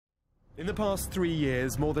In the past 3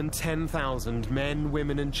 years, more than 10,000 men,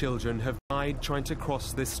 women and children have died trying to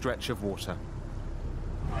cross this stretch of water.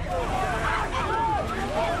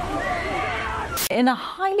 In a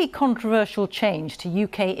highly controversial change to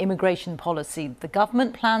UK immigration policy, the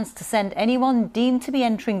government plans to send anyone deemed to be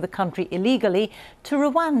entering the country illegally to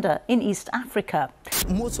Rwanda in East Africa.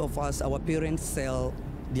 Most of us, our parents sell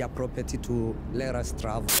their property to let us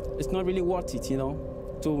travel. It's not really worth it,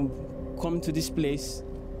 to come to this place,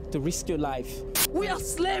 to risk your life. We are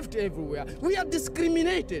slaved everywhere. We are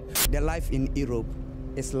discriminated. The life in Europe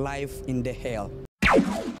is life in the hell.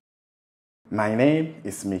 My name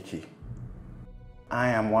is Mickey. I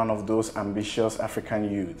am one of those ambitious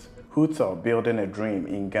African youths who thought building a dream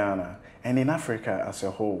in Ghana and in Africa as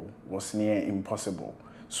a whole was near impossible,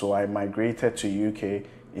 so I migrated to UK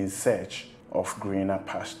in search of greener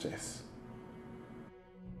pastures.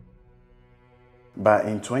 But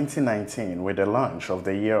in 2019, with the launch of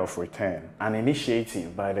the Year of Return, an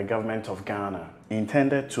initiative by the government of Ghana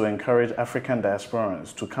intended to encourage African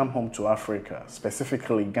diasporans to come home to Africa,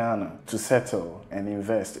 specifically Ghana, to settle and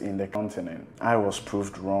invest in the continent, I was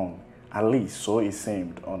proved wrong, at least so it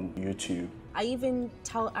seemed on YouTube. I even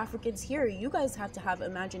tell Africans here, you guys have to have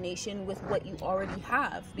imagination with what you already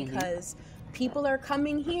have, because people are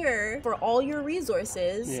coming here for all your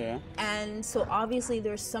resources, and so obviously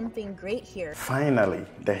there's something great here. Finally,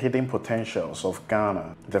 the hidden potentials of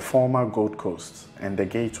Ghana, the former Gold Coast, and the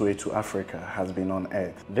gateway to Africa has been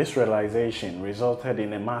unearthed. This realization resulted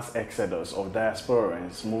in a mass exodus of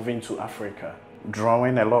diasporans moving to Africa,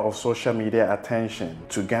 drawing a lot of social media attention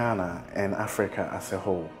to Ghana and Africa as a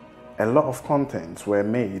whole. A lot of contents were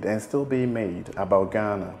made and still being made about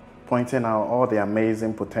Ghana, pointing out all the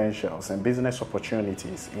amazing potentials and business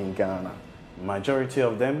opportunities in Ghana. Majority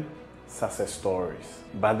of them, success stories.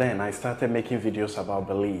 But then I started making videos about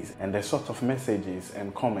Belize, and the sort of messages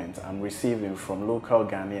and comments I'm receiving from local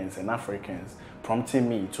Ghanaians and Africans prompting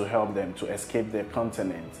me to help them to escape their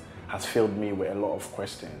continent has filled me with a lot of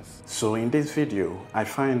questions. So in this video, I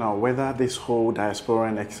find out whether this whole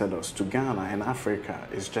diasporan exodus to Ghana and Africa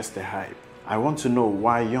is just a hype. I want to know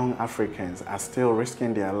why young Africans are still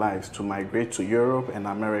risking their lives to migrate to Europe and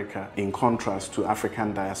America in contrast to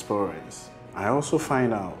African diasporans. I also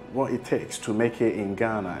find out what it takes to make it in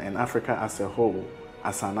Ghana and Africa as a whole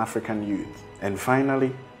as an African youth. And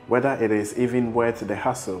finally, whether it is even worth the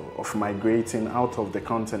hassle of migrating out of the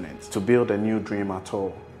continent to build a new dream at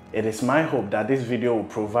all. It is my hope that this video will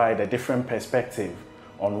provide a different perspective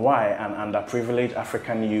on why an underprivileged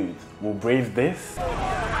African youth will brave this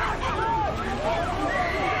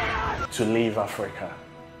to leave Africa.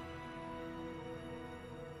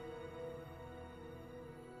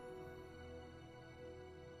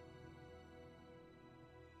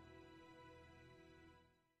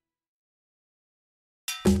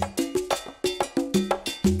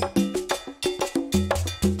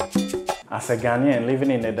 As a Ghanaian living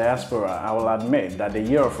in the diaspora, I will admit that the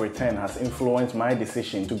Year of Return has influenced my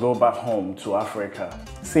decision to go back home to Africa.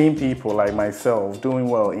 Seeing people like myself doing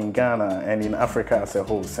well in Ghana and in Africa as a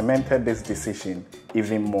whole cemented this decision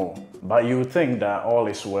even more. But you would think that all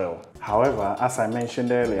is well. However, as I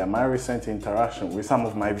mentioned earlier, my recent interaction with some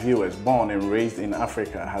of my viewers born and raised in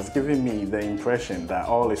Africa has given me the impression that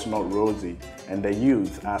all is not rosy and the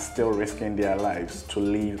youth are still risking their lives to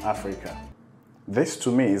leave Africa. This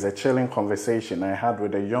to me is a chilling conversation I had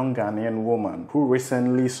with a young Ghanaian woman who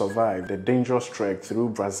recently survived a dangerous trek through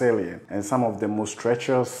Brazilian and some of the most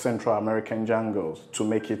treacherous Central American jungles to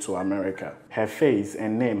make it to America. Her face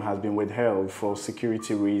and name has been withheld for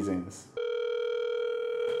security reasons.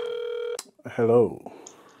 Hello.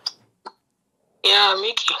 Yeah,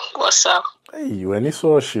 Mickey, what's up? Hey, you any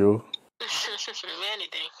social?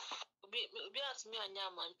 Anything.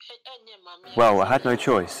 Well, I had no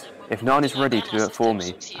choice. If no one is ready to do it for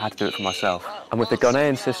me, I had to do it for myself. And with the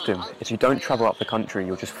Ghanaian system, if you don't travel up the country,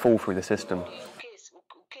 you'll just fall through the system.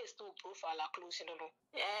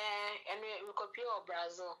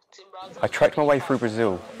 I trekked my way through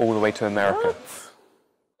Brazil, all the way to America.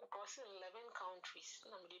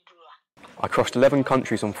 I crossed 11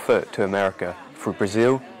 countries on foot to America, through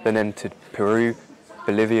Brazil, then entered Peru,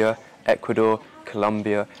 Bolivia, Ecuador,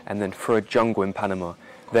 Colombia, and then through a jungle in Panama,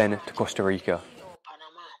 then to Costa Rica.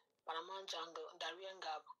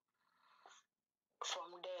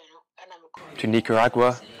 To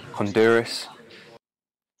Nicaragua, Honduras.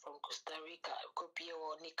 From Costa Rica,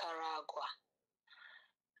 Nicaragua,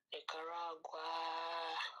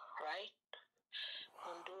 right?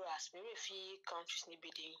 Honduras, maybe a few countries.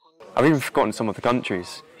 I've even forgotten some of the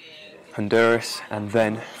countries. Honduras, and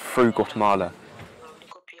then through Guatemala.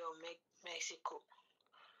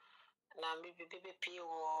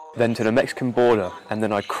 then to the Mexican border, and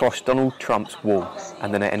then I crossed Donald Trump's wall,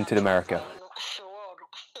 and then I entered America.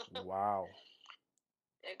 Wow.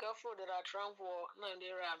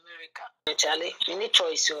 Charlie, you need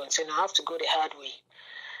choice, so you have to go the hard way.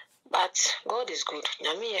 But God is good.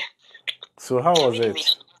 So how was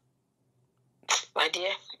it? My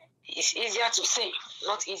dear, it's easier to say,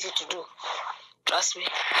 not easy to do. Trust me.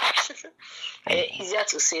 Easier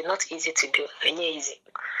to say, not easy to do. Easy.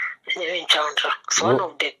 It's one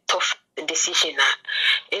of the tough decisions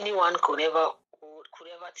anyone could ever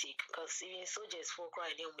take. Because even soldiers for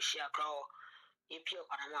crying, they were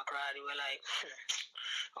like,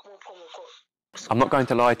 I'm not going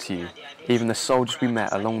to lie to you. Even the soldiers we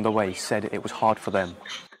met along the way said it was hard for them.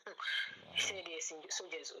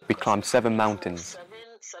 We climbed 7 mountains.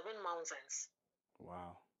 Seven mountains.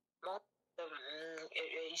 Wow.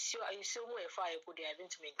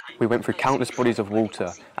 We went through countless bodies of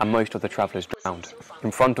water, and most of the travellers drowned.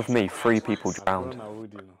 In front of me, 3 people drowned. Yeah,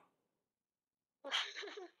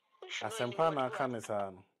 I'm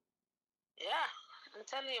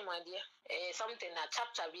telling you, my dear. Something that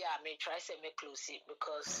chapter we are may try to make close it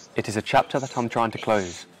because It is a chapter that I'm trying to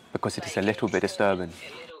close, because it is a little bit disturbing.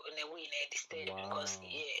 Because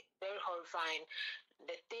very horrifying.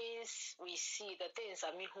 The things we see, the things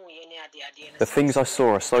I mean, The things I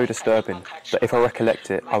saw are so disturbing that if I recollect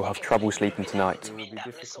it, I will have trouble sleeping tonight. It will be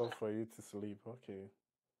difficult for you to sleep. Okay.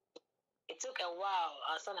 It took a while.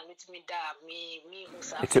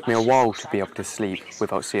 It took me a while to be able to sleep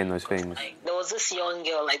without seeing those things. There was this young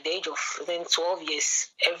girl, like the age of 12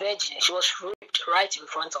 years, a virgin. She was raped right in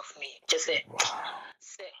front of me. Just said,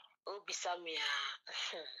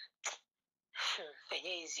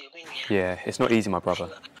 Yeah, it's not easy, my brother.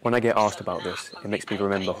 When I get asked about this, it makes me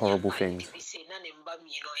remember horrible things.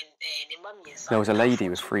 There was a lady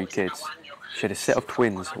with 3 kids. She had a set of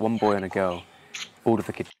twins, 1 boy and a girl. All of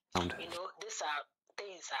the kids drowned.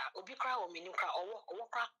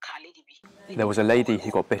 There was a lady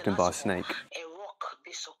who got bitten by a snake.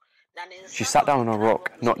 She sat down on a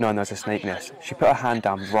rock, not knowing there was a snake nest. She put her hand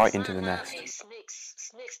down right into the nest.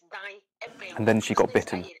 And then she got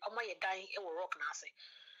bitten.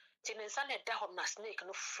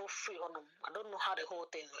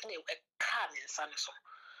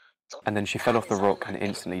 And then she fell off the rock and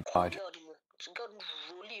instantly died.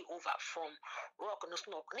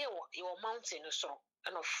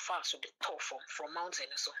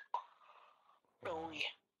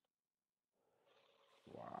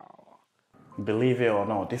 Wow. Believe it or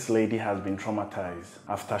not, this lady has been traumatized.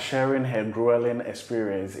 After sharing her grueling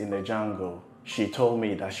experience in the jungle, she told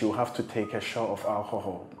me that she would have to take a shot of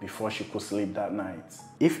alcohol before she could sleep that night.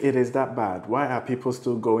 If it is that bad, why are people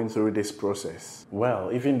still going through this process?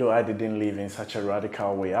 Well, even though I didn't live in such a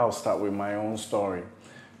radical way, I'll start with my own story.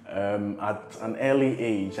 At an early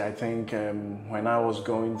age, I think when I was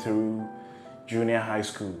going through junior high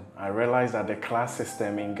school, I realized that the class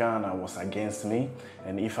system in Ghana was against me,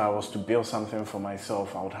 and if I was to build something for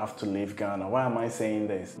myself, I would have to leave Ghana. Why am I saying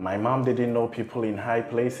this? My mom didn't know people in high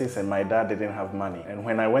places, and my dad didn't have money. And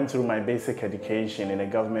when I went through my basic education in a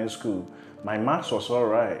government school, my marks was all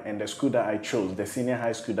right, and the school that I chose, the senior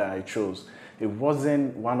high school that I chose, it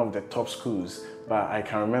wasn't one of the top schools, but I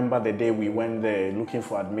can remember the day we went there looking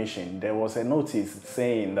for admission, there was a notice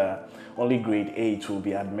saying that only grade 8 will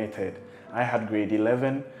be admitted. I had grade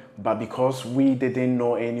 11, but because we didn't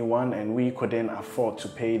know anyone and we couldn't afford to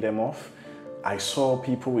pay them off, I saw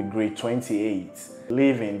people with grade 28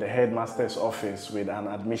 leaving the headmaster's office with an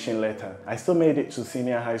admission letter. I still made it to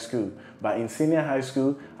senior high school, but in senior high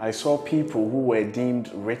school, I saw people who were deemed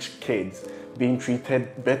rich kids being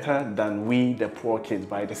treated better than we, the poor kids,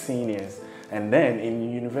 by the seniors. And then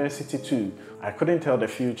in university too, I couldn't tell the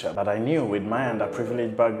future, but I knew with my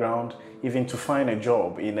underprivileged background, even to find a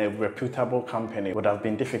job in a reputable company would have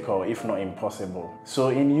been difficult, if not impossible. So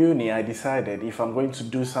in uni, I decided if I'm going to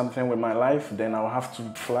do something with my life, then I'll have to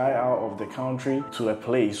fly out of the country to a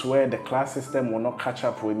place where the class system will not catch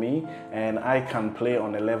up with me and I can play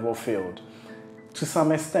on a level field. To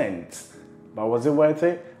some extent. But was it worth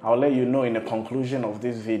it? I'll let you know in the conclusion of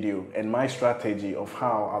this video and my strategy of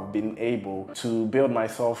how I've been able to build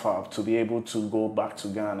myself up to be able to go back to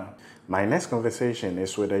Ghana. My next conversation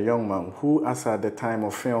is with a young man who, as at the time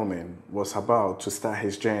of filming, was about to start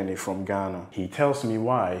his journey from Ghana. He tells me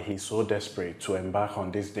why he's so desperate to embark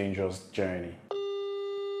on this dangerous journey.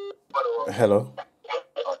 Hello?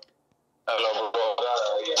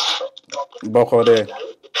 Boko there.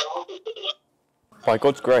 By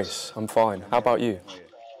God's grace, I'm fine. How about you?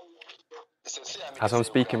 As I'm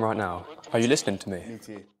speaking right now, are you listening to me?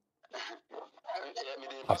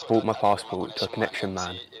 I've brought my passport to a connection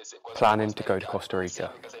man, planning to go to Costa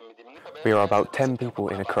Rica. We are about 10 people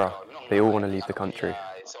in Accra. They all want to leave the country.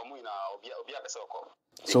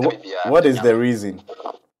 So what is the reason?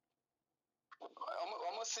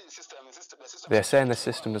 They're saying the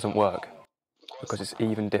system doesn't work because it's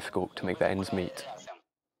even difficult to make the ends meet.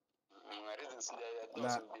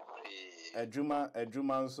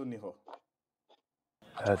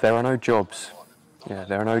 There are no jobs. Yeah,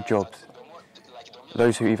 there are no jobs.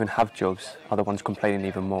 Those who even have jobs are the ones complaining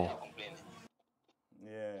even more.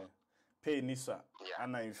 Yeah, pay Nisa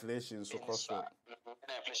and inflation so crossroad.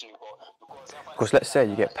 Because let's say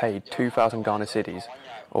you get paid 2,000 Ghana cedis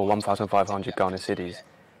or 1,500 Ghana cedis,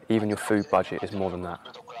 even your food budget is more than that.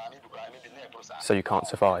 So you can't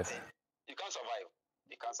survive.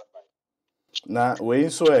 Now, when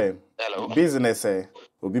so business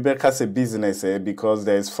will be better say business because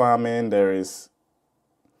there is farming, there is.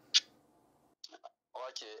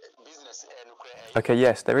 Okay,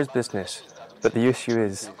 yes, there is business, but the issue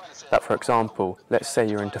is that, for example, let's say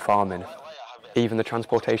you're into farming, even the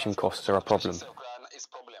transportation costs are a problem.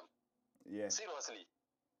 Yeah.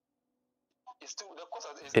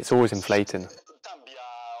 It's always inflating.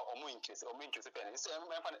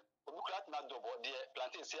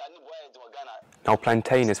 Now,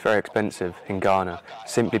 plantain is very expensive in Ghana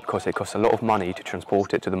simply because it costs a lot of money to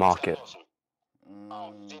transport it to the market.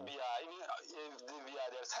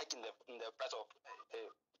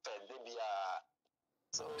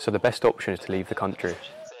 So the best option is to leave the country.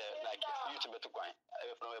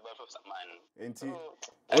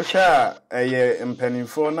 Osha,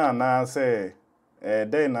 mpenimfo na say,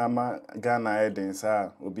 dey na ma Ghana eden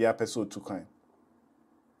sa obi apeso tukan.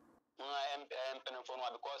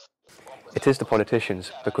 It is the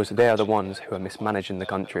politicians because they are the ones who are mismanaging the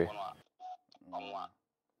country.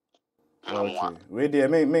 Okay, we dey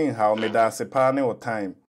mean how me da se pa ne o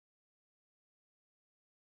time.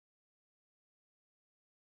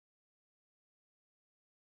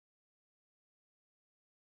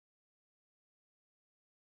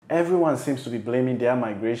 Everyone seems to be blaming their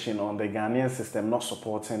migration on the Ghanaian system not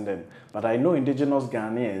supporting them. But I know indigenous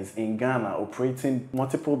Ghanaians in Ghana operating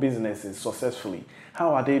multiple businesses successfully.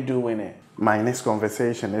 How are they doing it? My next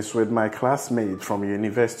conversation is with my classmate from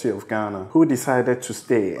University of Ghana who decided to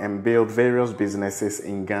stay and build various businesses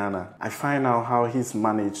in Ghana. I find out how he's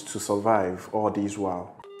managed to survive all this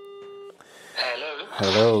while.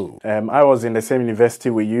 Hello. I was in the same university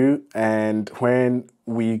with you, and when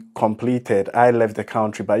we completed, I left the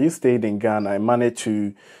country, but you stayed in Ghana and managed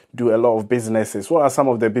to do a lot of businesses. What are some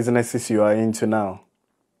of the businesses you are into now?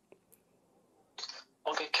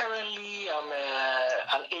 Okay, currently I'm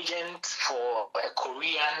an agent for a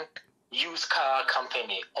Korean used car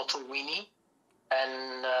company, Auto Winnie,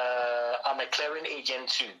 and I'm a clearing agent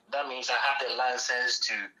too. That means I have the license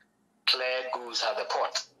to clear goods at the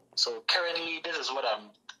port. So currently, this is what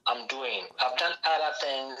I'm doing. I've done other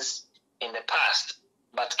things in the past,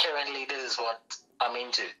 but currently, this is what I'm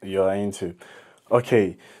into. You are into.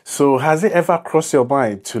 Okay. So has it ever crossed your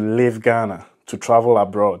mind to leave Ghana, to travel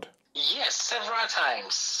abroad? Yes, several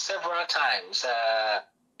times.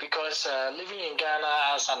 Because living in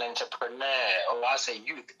Ghana as an entrepreneur or as a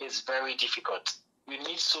youth is very difficult. You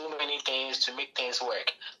need so many things to make things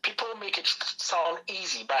work. People make it sound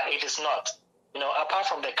easy, but it is not. You know, apart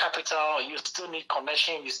from the capital, you still need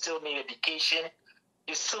connection, you still need education,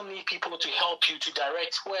 you still need people to help you to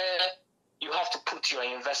direct where you have to put your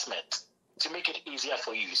investment to make it easier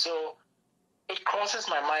for you. So it crosses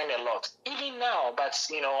my mind a lot. Even now, but,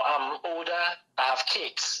 you know, I'm older, I have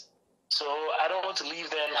kids, so I don't want to leave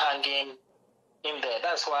them hanging in there.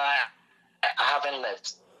 That's why I haven't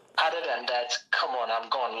left. Other than that, come on, I'm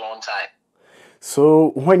gone a long time.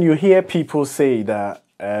 So when you hear people say that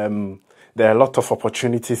there are a lot of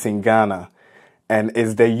opportunities in Ghana, and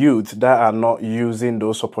it's the youth that are not using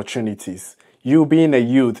those opportunities. You being a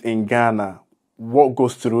youth in Ghana, what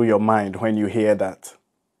goes through your mind when you hear that?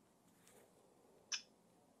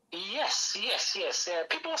 Yes.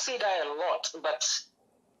 People say that a lot, but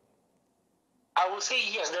I would say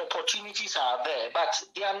yes, the opportunities are there, but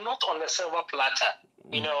they are not on the silver platter.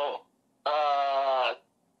 You know,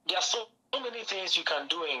 there are so many things you can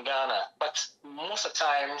do in Ghana, but most of the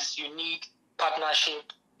times you need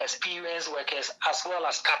partnership, experienced workers, as well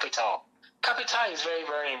as capital. Capital is very,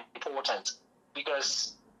 very important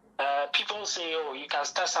because people say, oh, you can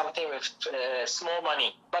start something with small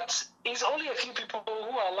money, but it's only a few people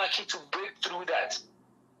who are lucky to break through that.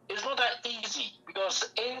 It's not that easy because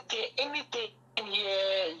anything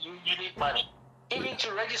here, you need money. Even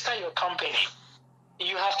to register your company,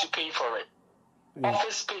 you have to pay for it.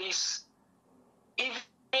 Office space, even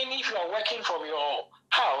if you are working from your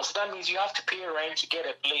house, that means you have to pay rent to get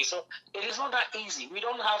a place. So it is not that easy. We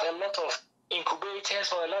don't have a lot of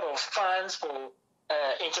incubators or a lot of funds for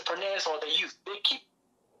entrepreneurs or the youth. They keep,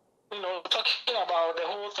 talking about the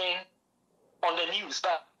whole thing on the news,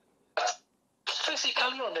 but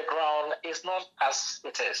physically on the ground is not as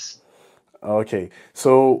it is. Okay,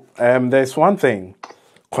 so there's one thing,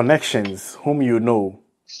 connections, whom you know.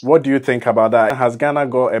 What do you think about that? Has Ghana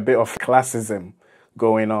got a bit of classism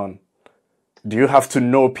going on? Do you have to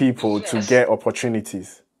know people to get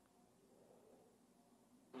opportunities?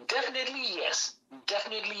 Definitely yes.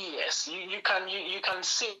 Definitely yes. You can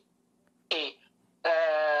say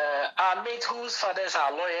our mates whose fathers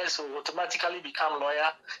are lawyers who automatically become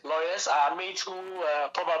lawyers. Our mates who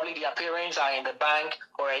probably their parents are in the bank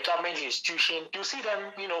or a government institution. You see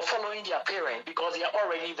them, following their parents because they are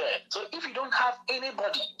already there. So if you don't have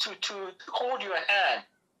anybody to hold your hand,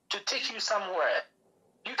 to take you somewhere,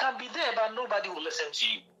 you can be there, but nobody will listen to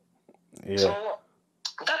you. Yeah. So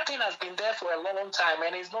that thing has been there for a long time,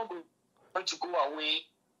 and it's not going to go away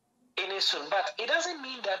any soon. But it doesn't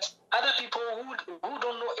mean that other people who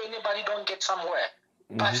don't know anybody don't get somewhere.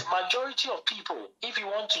 Mm-hmm. But majority of people, if you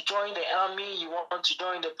want to join the army, you want to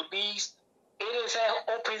join the police, it is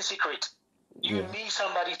an open secret. You need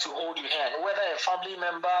somebody to hold your hand, whether a family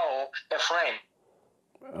member or a friend.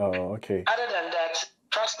 Oh, okay. Other than that,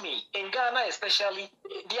 trust me, in Ghana especially,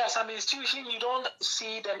 there are some institutions you don't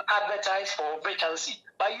see them advertise for vacancy,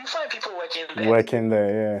 but you find people working there. Working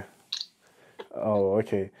there, yeah. Oh,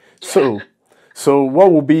 okay. Yeah. So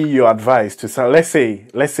what would be your advice to some? Let's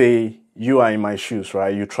say you are in my shoes,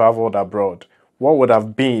 right? You traveled abroad. What would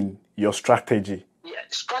have been your strategy? Yeah,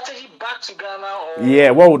 strategy back to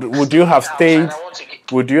Ghana, or what would you have stayed?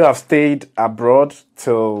 Would you have stayed abroad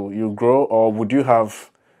till you grow, or would you have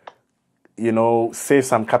save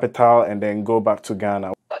some capital and then go back to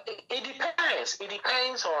Ghana? It depends. It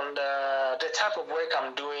depends on the type of work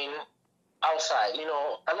I'm doing outside.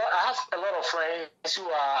 I have a lot of friends who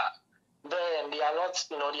are there and they are not,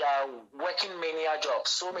 they are working many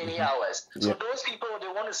jobs, so many hours. So those people, they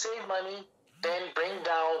want to save money, then bring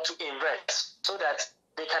down to invest so that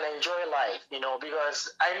they can enjoy life,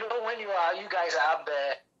 because I know when you guys are up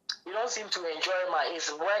there, you don't seem to enjoy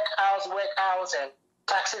it's work house and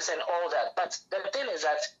taxes and all that. But the thing is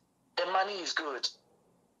that the money is good,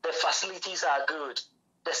 the facilities are good,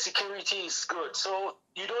 the security is good, so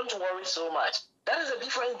you don't worry so much. That is the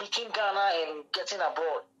difference between Ghana and getting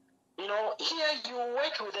abroad. Here you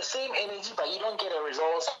work with the same energy, but you don't get a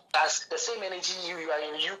result as the same energy you are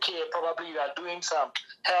in UK. Probably you are doing some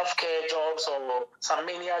healthcare jobs or some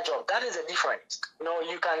mania job. That is the difference.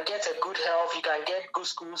 You can get a good health, you can get good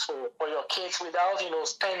schools for your kids without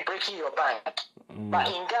breaking your bank. But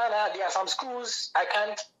in Ghana, there are some schools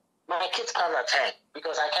my kids can't attend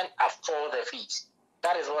because I can't afford the fees.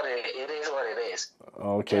 That is what it is. What it is.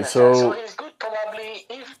 Okay, so it's good probably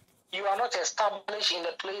if you are not established in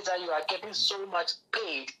the place that you are getting so much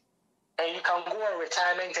paid, and you can go on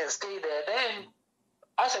retirement and stay there. Then,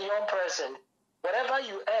 as a young person, whatever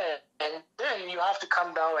you earn, and then you have to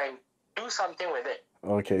come down and do something with it.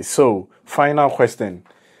 Okay, so final question: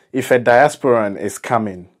 if a diasporan is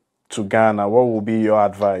coming to Ghana, what will be your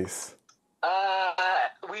advice?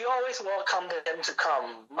 We always welcome them to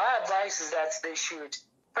come. My advice is that they should,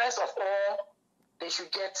 first of all, they should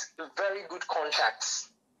get very good contacts.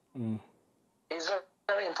 It's very,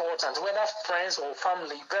 very important, whether friends or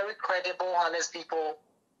family, very credible, honest people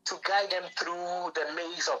to guide them through the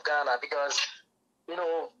maze of Ghana, because,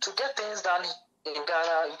 to get things done in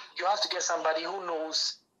Ghana, you have to get somebody who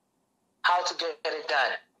knows how to get it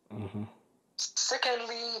done. Mm-hmm.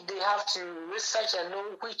 Secondly, they have to research and know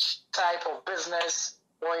which type of business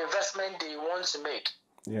or investment they want to make.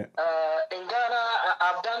 Yeah. In Ghana,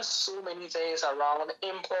 I've done so many things around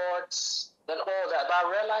imports and all that, but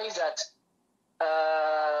I realized that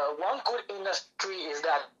one good industry is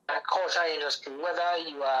the agriculture industry. Whether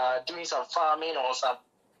you are doing some farming or some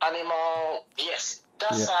animal, yes,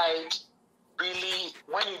 that side really,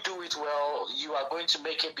 when you do it well, you are going to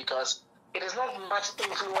make it, because it is not much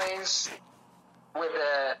influence with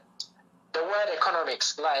the world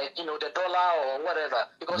economics, like the dollar or whatever,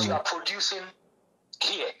 because you are producing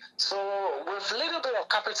here. So with a little bit of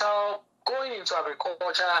capital, going into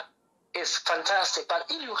agriculture is fantastic. But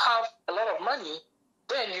if you have a lot of money,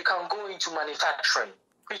 then you can go into manufacturing,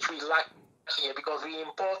 which we lack here because we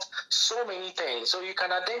import so many things. So you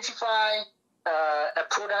can identify a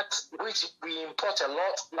product which we import a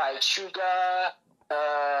lot, like sugar,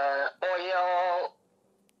 oil,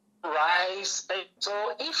 rice.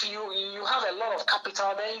 So if you have a lot of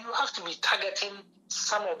capital, then you have to be targeting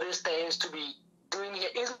some of these things to be doing here.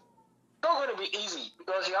 It's not going to be easy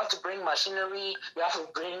because you have to bring machinery, you have to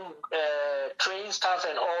bring train staff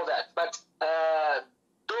and all that. But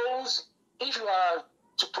if you are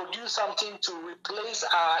to produce something to replace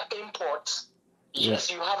our imports, yes,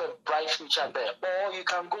 you have a bright future there. Or you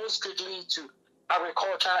can go strictly to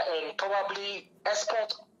agriculture and probably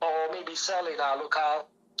export or maybe sell in our local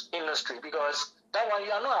industry, because that one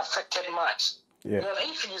you are not affected much. Yeah. Because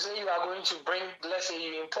if you say you are going to bring, let's say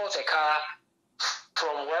you import a car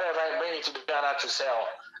from wherever and bring it to Ghana to sell,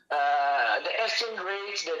 the exchange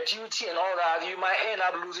rate, the duty and all that, you might end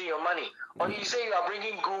up losing your money. Or you say you are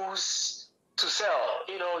bringing goods to sell,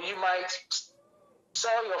 you might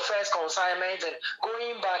sell your first consignment and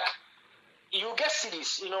going back, you get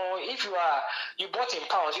cedis. If you bought in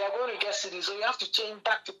pounds, you are going to get cedis, so you have to change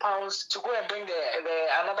back to pounds to go and bring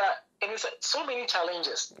another. And it's so many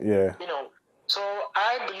challenges. Yeah. So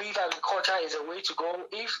I believe agriculture is a way to go.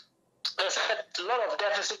 If there's a lot of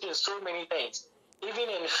deficit in so many things, even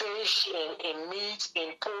in fish, in meat,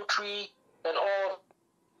 in poultry, and all.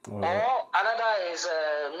 Or another is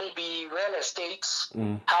maybe real estate,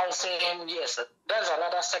 housing. Yes, that's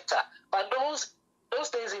another sector. But those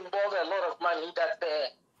things involve a lot of money that the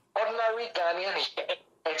ordinary Ghanaian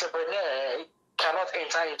entrepreneur cannot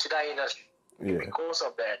enter into that industry because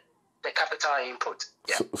of the capital input.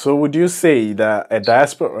 Yeah. So would you say that a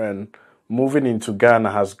diasporan moving into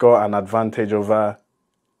Ghana has got an advantage over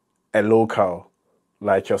a local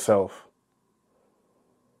like yourself?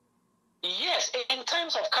 Yes, in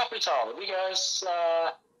terms of capital, because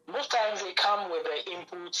most times they come with the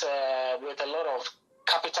input with a lot of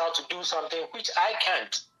capital to do something which I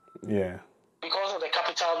can't. Yeah. Because of the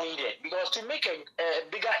capital needed. Because to make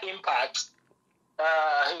a bigger impact,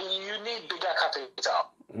 you need bigger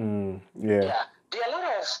capital. Yeah. There are a lot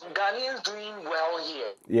of Ghanaians doing well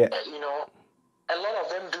here. Yeah. A lot of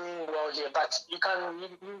them doing well here. But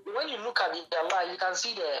when you look at their life, you can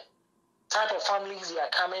see the type of families they are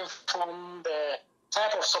coming from, the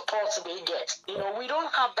type of support they get. We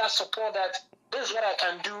don't have that support that this is what I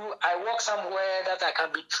can do. I work somewhere that I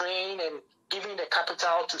can be trained and given the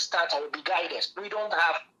capital to start or be guided. We don't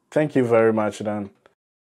have. Thank you very much, Dan.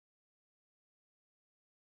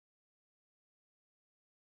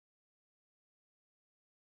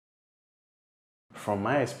 From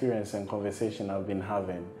my experience and conversation I've been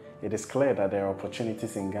having, it is clear that there are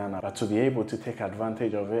opportunities in Ghana, but to be able to take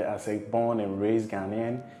advantage of it as a born and raised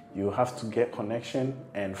Ghanaian, you have to get connection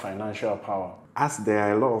and financial power. As there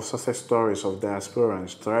are a lot of success stories of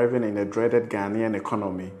diasporans thriving in the dreaded Ghanaian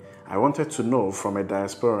economy, I wanted to know from a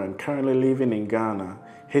diasporan currently living in Ghana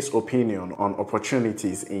his opinion on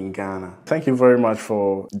opportunities in Ghana. Thank you very much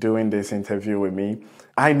for doing this interview with me.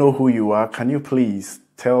 I know who you are. Can you please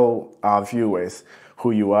tell our viewers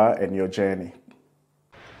who you are and your journey?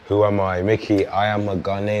 Who am I? Mickey, I am a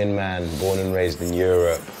Ghanaian man born and raised in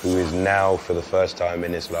Europe who is now, for the first time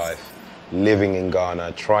in his life, living in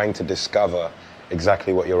Ghana, trying to discover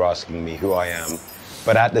exactly what you're asking me, who I am.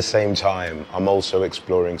 But at the same time, I'm also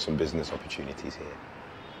exploring some business opportunities here.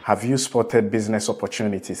 Have you spotted business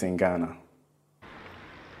opportunities in Ghana?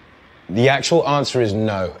 The actual answer is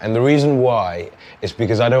no. And the reason why is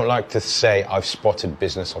because I don't like to say I've spotted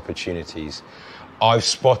business opportunities. I've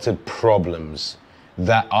spotted problems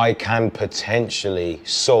that I can potentially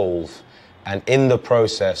solve and in the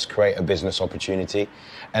process create a business opportunity.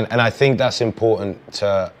 And I think that's important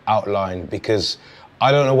to outline, because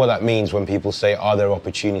I don't know what that means when people say, are there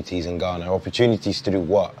opportunities in Ghana? Opportunities to do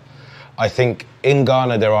what? I think in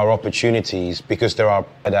Ghana there are opportunities because there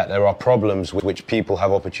are problems with which people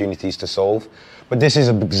have opportunities to solve. But this is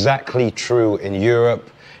exactly true in Europe,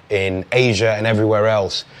 in Asia and everywhere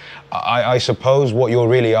else. I suppose what you're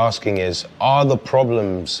really asking is, are the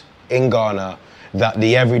problems in Ghana that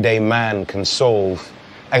the everyday man can solve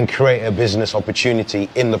and create a business opportunity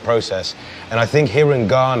in the process? And I think here in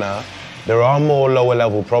Ghana, there are more lower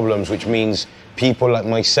level problems, which means people like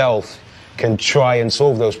myself can try and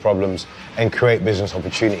solve those problems and create business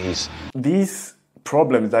opportunities. These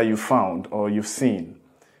problems that you found or you've seen,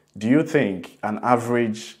 do you think an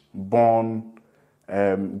average born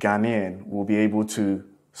Ghanaian will be able to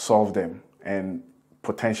solve them and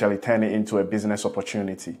potentially turn it into a business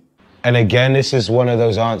opportunity? And again, this is one of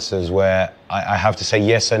those answers where I have to say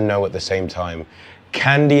yes and no at the same time.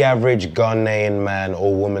 Can the average Ghanaian man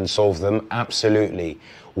or woman solve them? Absolutely.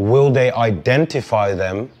 Will they identify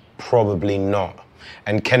them? Probably not.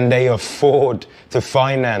 And can they afford to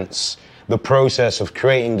finance the process of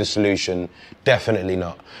creating the solution, definitely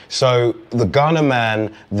not. So the Ghana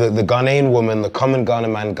man, the Ghanaian woman, the common Ghana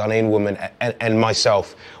man, Ghanaian woman, and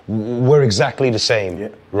myself, we're exactly the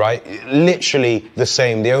same, right? Literally the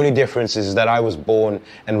same. The only difference is that I was born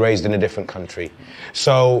and raised in a different country.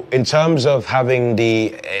 So in terms of having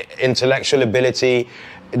the intellectual ability,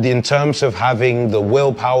 in terms of having the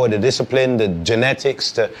willpower, the discipline, the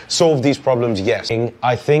genetics to solve these problems, yes.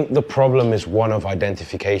 I think the problem is one of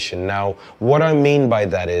identification. Now, what I mean by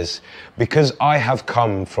that is, because I have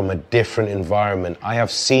come from a different environment, I have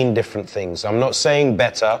seen different things. I'm not saying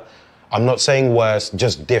better, I'm not saying worse,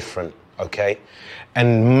 just different, okay?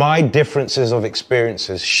 And my differences of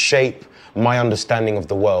experiences shape my understanding of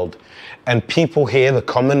the world. And people here, the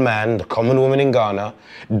common man, the common woman in Ghana,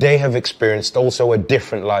 they have experienced also a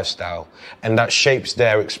different lifestyle, and that shapes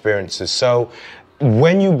their experiences. So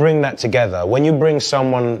when you bring that together, when you bring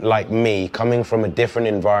someone like me coming from a different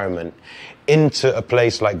environment into a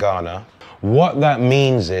place like Ghana, what that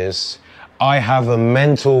means is I have a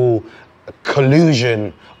mental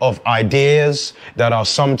collusion of ideas that are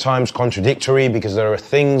sometimes contradictory because there are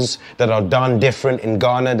things that are done different in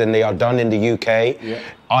Ghana than they are done in the UK. Yeah.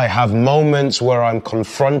 I have moments where I'm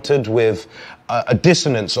confronted with a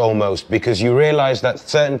dissonance almost, because you realize that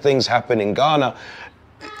certain things happen in Ghana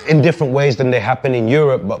in different ways than they happen in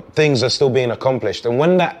Europe, but things are still being accomplished. And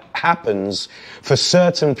when that happens, for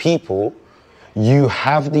certain people, you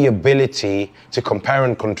have the ability to compare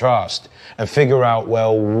and contrast and figure out,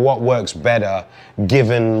 well, what works better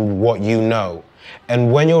given what you know.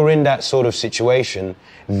 And when you're in that sort of situation,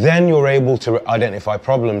 then you're able to identify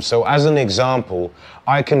problems. So as an example,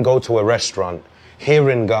 I can go to a restaurant here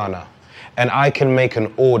in Ghana and I can make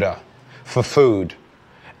an order for food.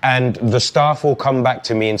 And the staff will come back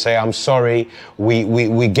to me and say, I'm sorry,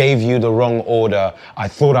 we gave you the wrong order. I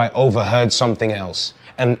thought I overheard something else.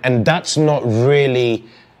 And that's not really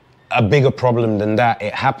a bigger problem than that.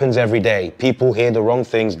 It happens every day. People hear the wrong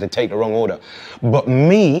things, they take the wrong order. But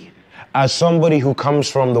me, as somebody who comes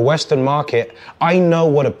from the Western market, I know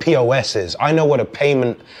what a POS is. I know what a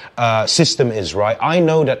payment system is, right? I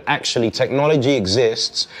know that actually technology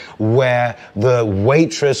exists where the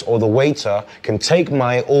waitress or the waiter can take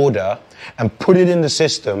my order and put it in the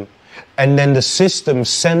system, and then the system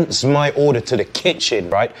sends my order to the kitchen,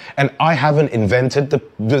 right? And I haven't invented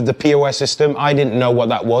the POS system. I didn't know what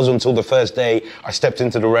that was until the first day I stepped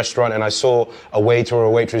into the restaurant and I saw a waiter or a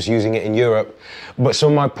waitress using it in Europe. But so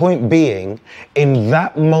my point being, in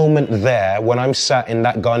that moment there, when I'm sat in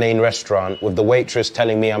that Ghanaian restaurant with the waitress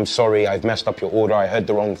telling me, I'm sorry, I've messed up your order, I heard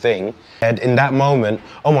the wrong thing. And in that moment,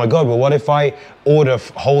 oh my God, but what if I order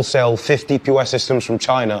wholesale 50 POS systems from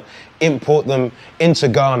China, import them into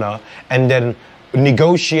Ghana, and then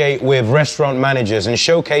negotiate with restaurant managers and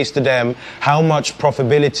showcase to them how much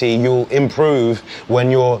profitability you'll improve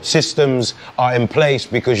when your systems are in place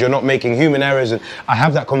because you're not making human errors. And I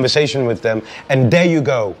have that conversation with them, and there you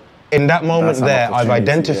go. In that moment there, I've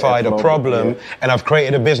identified a problem and I've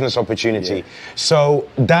created a business opportunity. Yeah. So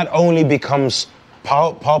that only becomes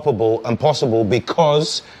palpable and possible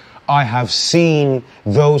because I have seen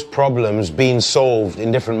those problems being solved in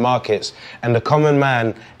different markets, and the common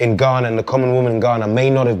man in Ghana and the common woman in Ghana may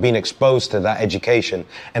not have been exposed to that education,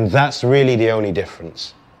 and that's really the only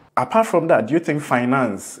difference. Apart from that, do you think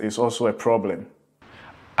finance is also a problem?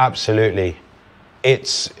 Absolutely.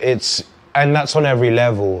 And that's on every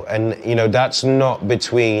level, and you know, that's not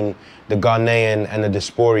between the Ghanaian and the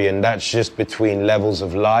diasporian, that's just between levels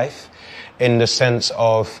of life, in the sense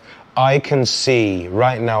of I can see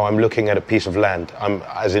right now, I'm looking at a piece of land,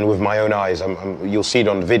 as in with my own eyes, you'll see it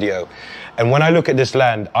on the video. And when I look at this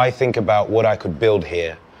land, I think about what I could build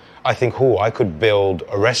here. I think, I could build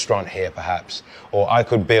a restaurant here perhaps, or I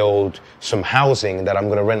could build some housing that I'm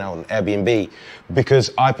going to rent out on Airbnb,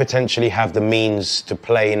 because I potentially have the means to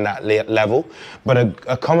play in that level. But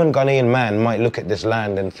a common Ghanaian man might look at this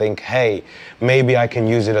land and think, hey, maybe I can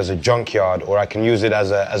use it as a junkyard, or I can use it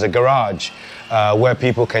as a garage where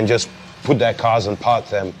people can just put their cars and park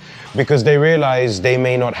them, because they realize they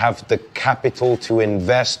may not have the capital to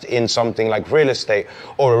invest in something like real estate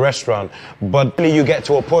or a restaurant. But you get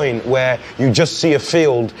to a point where you just see a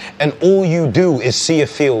field, and all you do is see a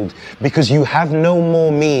field, because you have no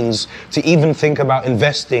more means to even think about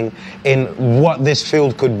investing in what this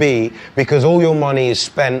field could be, because all your money is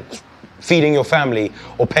spent feeding your family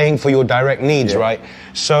or paying for your direct needs, right?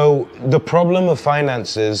 So the problem of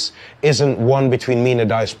finances isn't one between me and the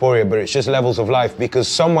diaspora, but it's just levels of life, because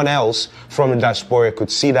someone else from the diaspora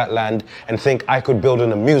could see that land and think, I could build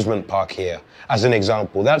an amusement park here, as an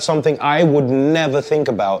example. That's something I would never think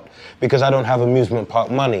about because I don't have amusement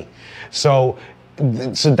park money. So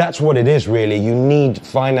So that's what it is, really. You need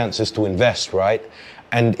finances to invest, right?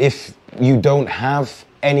 And if you don't have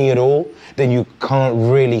any at all, then you can't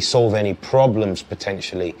really solve any problems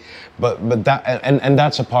potentially. But that and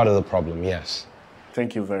that's a part of the problem, yes.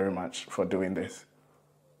 Thank you very much for doing this.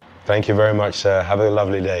 Thank you very much, sir. Have a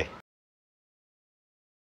lovely day.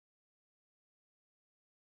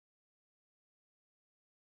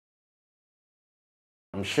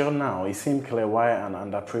 I'm sure now it seems clear why an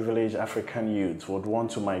underprivileged African youth would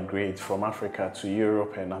want to migrate from Africa to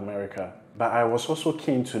Europe and America. But I was also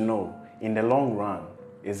keen to know, in the long run,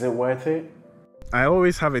 is it worth it? I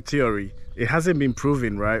always have a theory. It hasn't been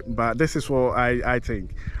proven, right? But this is what I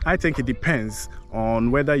think. I think it depends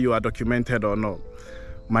on whether you are documented or not.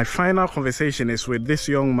 My final conversation is with this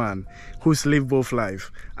young man who's lived both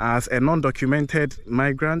lives as a non-documented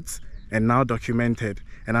migrant and now documented.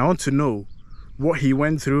 And I want to know what he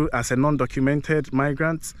went through as a non-documented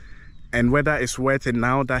migrant and whether it's worth it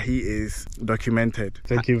now that he is documented.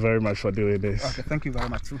 Thank you very much for doing this. Okay, thank you very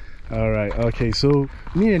much too. All right, okay, so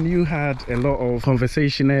me and you had a lot of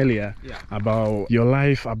conversation earlier about your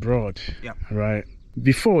life abroad, right?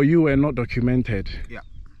 Before you were not documented.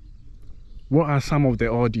 What are some of the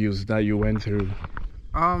ordeals that you went through?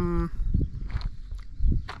 I'll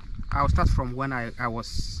start from when I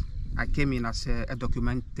came in as a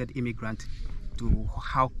documented immigrant to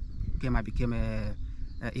how I became a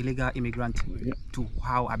illegal immigrant to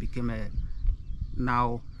how I became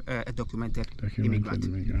now a documented immigrant.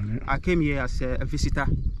 I came here as a visitor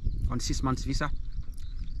on 6 months visa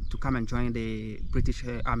to come and join the British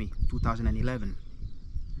Army 2011.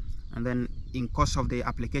 And then in course of the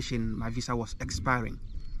application, my visa was expiring.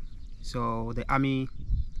 So the Army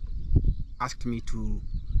asked me to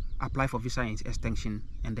apply for visa extension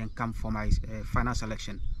and then come for my final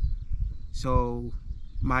selection. So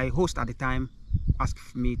my host at the time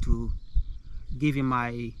asked me to give him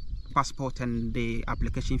my passport, and the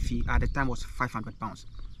application fee at the time was £500.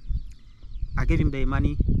 I gave him the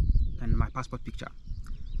money and my passport picture.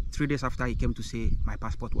 3 days after, he came to say my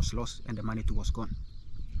passport was lost and the money too was gone.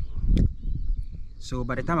 So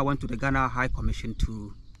by the time I went to the Ghana High Commission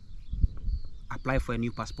to apply for a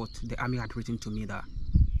new passport, the Army had written to me that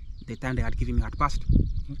the time they had given me had passed.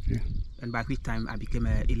 And by which time I became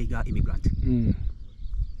an illegal immigrant.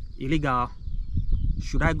 Illegal,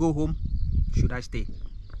 should I go home? Should I stay?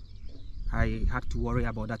 I had to worry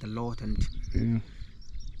about that a lot, and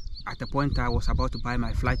at the point I was about to buy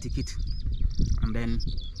my flight ticket, and then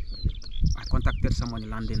I contacted someone in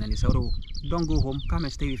London and he said, "Oh, don't go home, come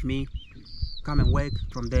and stay with me, come and work.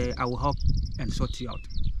 From there I will help and sort you out."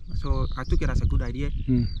 So I took it as a good idea.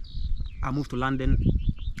 I moved to London,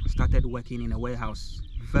 started working in a warehouse,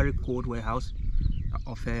 very cold warehouse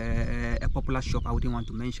of a popular shop I wouldn't want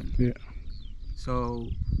to mention. So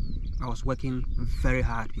I was working very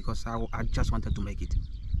hard because I just wanted to make it.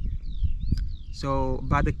 So,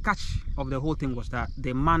 but the catch of the whole thing was that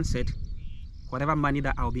the man said whatever money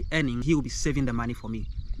that I'll be earning, he will be saving the money for me.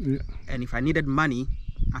 And if I needed money,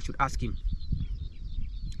 I should ask him.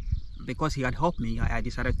 Because he had helped me, I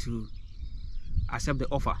decided to accept the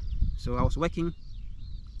offer. So I was working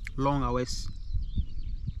long hours,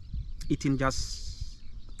 eating just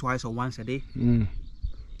twice or once a day.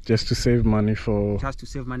 Just to save money for... Just to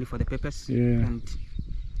save money for the papers. And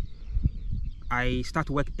I start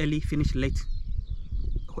work early, finish late.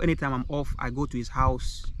 Anytime I'm off, I go to his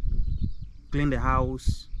house, clean the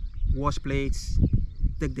house, wash plates,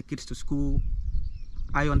 take the kids to school,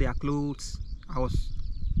 iron their clothes. I was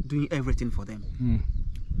doing everything for them.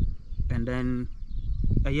 And then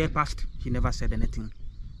a year passed, he never said anything.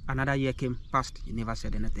 Another year came, passed, he never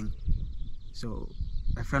said anything. So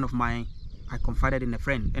a friend of mine, I confided in a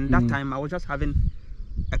friend, and that time I was just having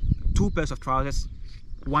 2 pairs of trousers,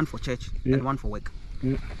 one for church and one for work.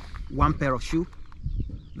 1 pair of shoes.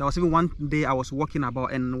 There was even one day I was walking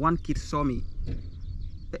about and one kid saw me.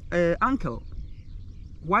 "Uncle,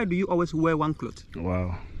 why do you always wear one cloth?"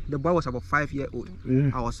 Wow. The boy was about 5 years old.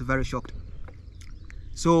 I was very shocked.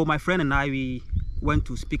 So my friend and I, we went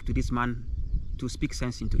to speak to this man, to speak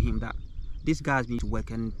sense into him that this guy has been to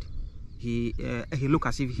work and he look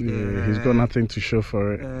as if he's got nothing to show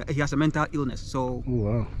for it. He has a mental illness. So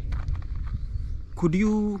wow. Could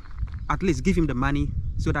you at least give him the money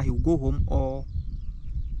so that he will go home, or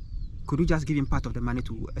could you just give him part of the money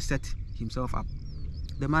to set himself up?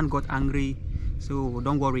 The man got angry. So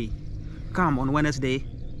don't worry, come on Wednesday,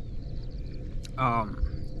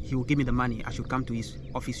 he will give me the money. I should come to his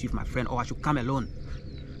office with my friend, or I should come alone.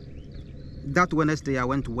 That Wednesday I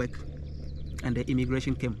went to work and the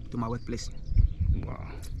immigration came to my workplace.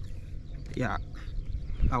 Wow. Yeah,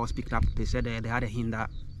 I was picked up. They said they had a hint that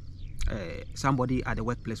somebody at the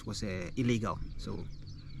workplace was illegal. So,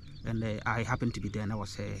 and I happened to be there, and I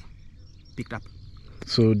was picked up.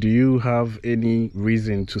 So do you have any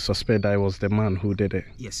reason to suspect that it was the man who did it?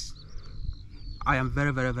 Yes. I am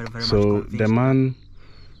very, very, very, very much convinced. So the man,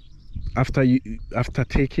 after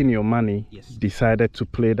taking your money, yes, decided to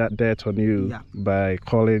play that dirt on you by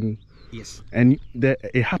calling. Yes. And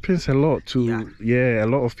it happens a lot to a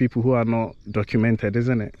lot of people who are not documented,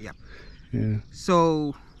 isn't it? Yeah.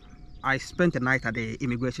 So I spent the night at the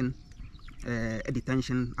immigration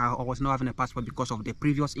detention. I was not having a passport because of the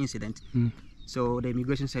previous incident. So the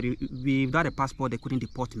immigration said, without a passport, they couldn't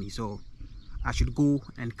deport me. So I should go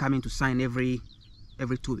and come in to sign every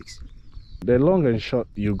 2 weeks. The long and short,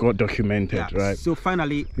 you got documented, right? So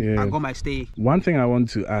finally, I got my stay. One thing I want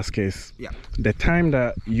to ask is, the time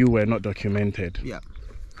that you were not documented,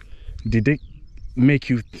 did it make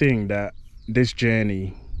you think that this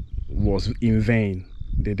journey was in vain?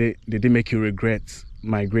 Did it make you regret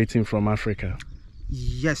migrating from Africa?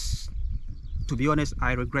 Yes. To be honest,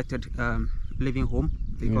 I regretted leaving home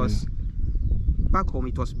because back home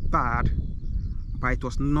it was bad, but it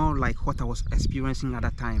was not like what I was experiencing at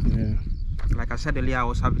that time. Like I said earlier, I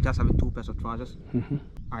was just having 2 pairs of trousers.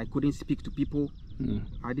 I couldn't speak to people.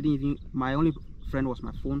 I didn't even, my only friend was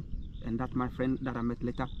my phone, and that my friend that I met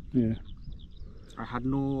later. I had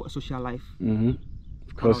no social life.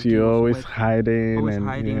 Because you're always hiding. Always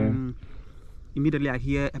hiding. Immediately I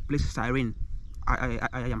hear a police siren. I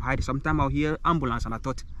am hiding. Sometimes I'll hear ambulance and I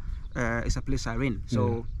thought it's a police siren.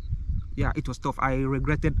 So yeah, it was tough. I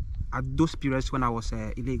regretted at those periods when I was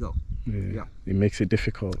illegal. It makes it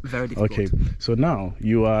difficult. Very difficult. Okay, so now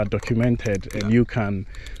you are documented and you can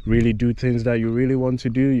really do things that you really want to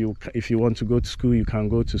do. If you want to go to school, you can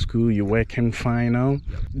go to school. You're working fine now.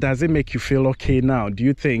 Does it make you feel okay now? Do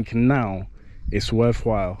you think now it's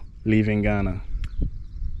worthwhile leaving Ghana?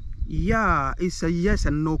 Yeah, it's a yes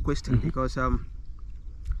and no question because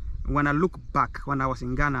when I look back, when I was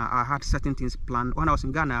in Ghana, I had certain things planned. When I was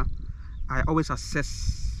in Ghana, I always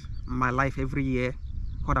assess my life every year.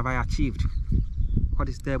 What have I achieved? What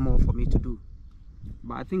is there more for me to do?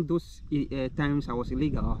 But I think those times I was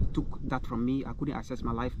illegal took that from me. I couldn't assess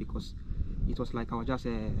my life because it was like I was just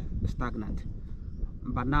stagnant.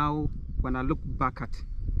 But now, when I look back at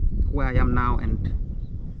where I am now and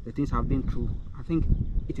the things I've been through, I think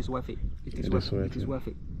it is worth it. It is worth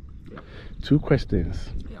it. Yeah. 2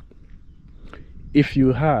 questions. If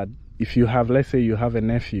you have, let's say you have a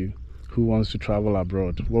nephew who wants to travel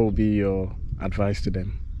abroad, what would be your advice to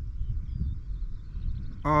them?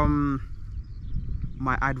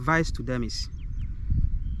 My advice to them is,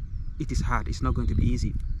 it is hard. It's not going to be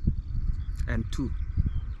easy. And 2,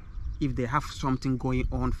 if they have something going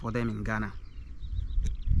on for them in Ghana,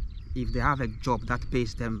 if they have a job that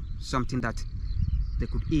pays them something that they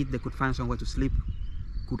could eat, they could find somewhere to sleep,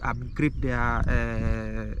 could upgrade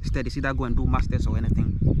their studies, either go and do masters or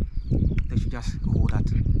anything, they should just go that.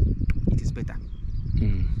 It is better.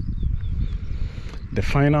 The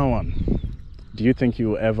final one. Do you think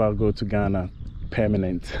you will ever go to Ghana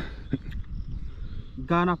permanent?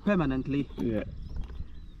 Ghana permanently? Yeah.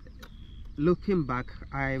 Looking back,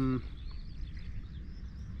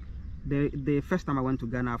 the first time I went to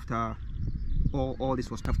Ghana after all this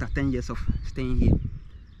was after 10 years of staying here.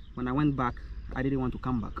 When I went back, I didn't want to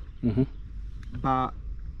come back. But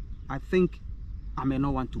I think I may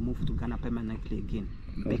not want to move to Ghana permanently again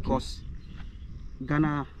because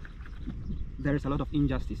Ghana, there is a lot of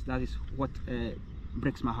injustice. That is what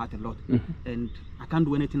breaks my heart a lot, and I can't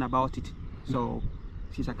do anything about it. So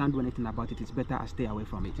since I can't do anything about it, it's better I stay away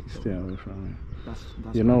from it. Stay away from it.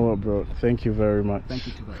 That's you know what, bro? Thank you very much. Thank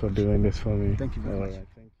you for doing this for me. Thank you very much. Right,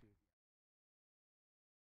 thank you.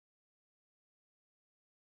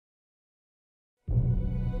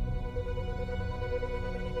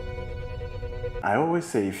 I always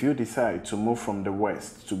say if you decide to move from the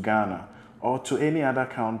West to Ghana or to any other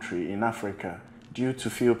country in Africa due to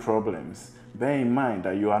few problems, bear in mind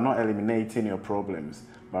that you are not eliminating your problems,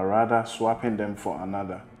 but rather swapping them for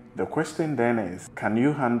another. The question then is, can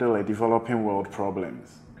you handle a developing world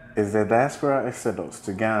problems? Is the diaspora exodus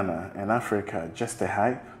to Ghana and Africa just a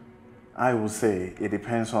hype? I would say it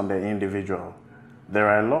depends on the individual. There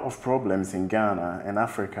are a lot of problems in Ghana and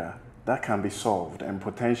Africa that can be solved and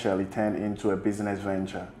potentially turned into a business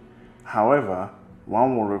venture. However,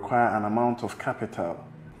 one will require an amount of capital,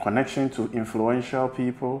 connection to influential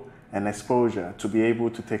people, and exposure to be able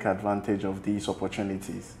to take advantage of these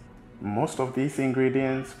opportunities. Most of these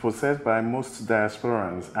ingredients possessed by most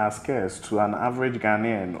diasporans are scarce to an average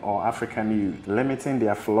Ghanaian or African youth, limiting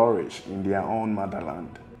their flourish in their own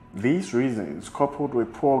motherland. These reasons, coupled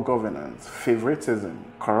with poor governance, favoritism,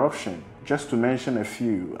 corruption, just to mention a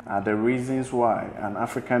few, are the reasons why an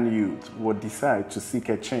African youth would decide to seek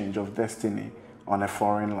a change of destiny on a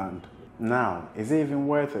foreign land. Now, is it even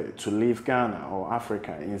worth it to leave Ghana or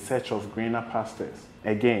Africa in search of greener pastures?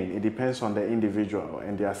 Again, it depends on the individual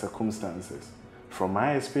and their circumstances. From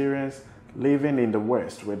my experience, living in the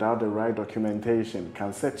West without the right documentation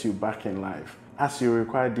can set you back in life, as you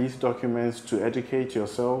require these documents to educate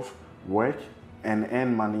yourself, work, and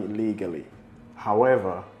earn money legally.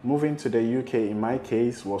 However, moving to the UK in my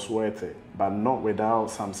case was worth it, but not without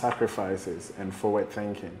some sacrifices and forward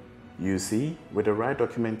thinking. You see, with the right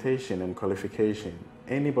documentation and qualification,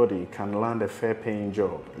 anybody can land a fair-paying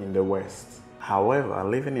job in the West. However,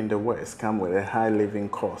 living in the West comes with a high living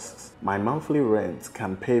cost. My monthly rent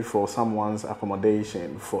can pay for someone's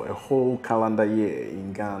accommodation for a whole calendar year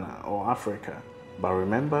in Ghana or Africa. But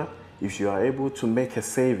remember, if you are able to make a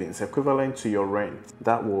savings equivalent to your rent,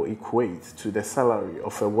 that will equate to the salary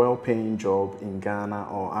of a well-paying job in Ghana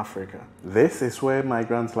or Africa. This is where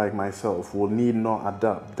migrants like myself will need not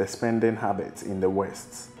adopt the spending habits in the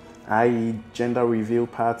West, i.e. gender reveal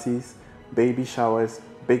parties, baby showers,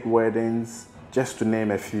 big weddings, just to name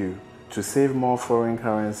a few, to save more foreign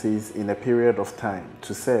currencies in a period of time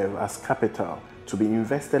to serve as capital to be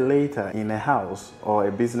invested later in a house or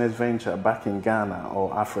a business venture back in Ghana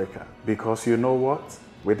or Africa. Because you know what?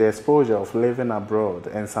 With the exposure of living abroad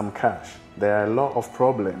and some cash, there are a lot of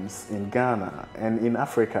problems in Ghana and in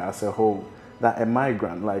Africa as a whole that a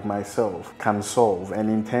migrant like myself can solve and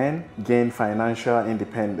in turn gain financial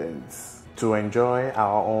independence to enjoy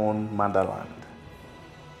our own motherland.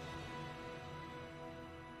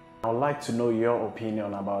 I would like to know your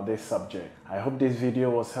opinion about this subject. I hope this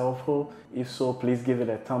video was helpful. If so, please give it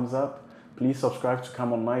a thumbs up. Please subscribe to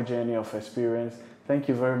come on my journey of experience. Thank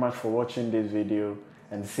you very much for watching this video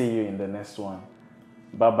and see you in the next one.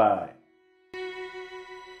 Bye-bye.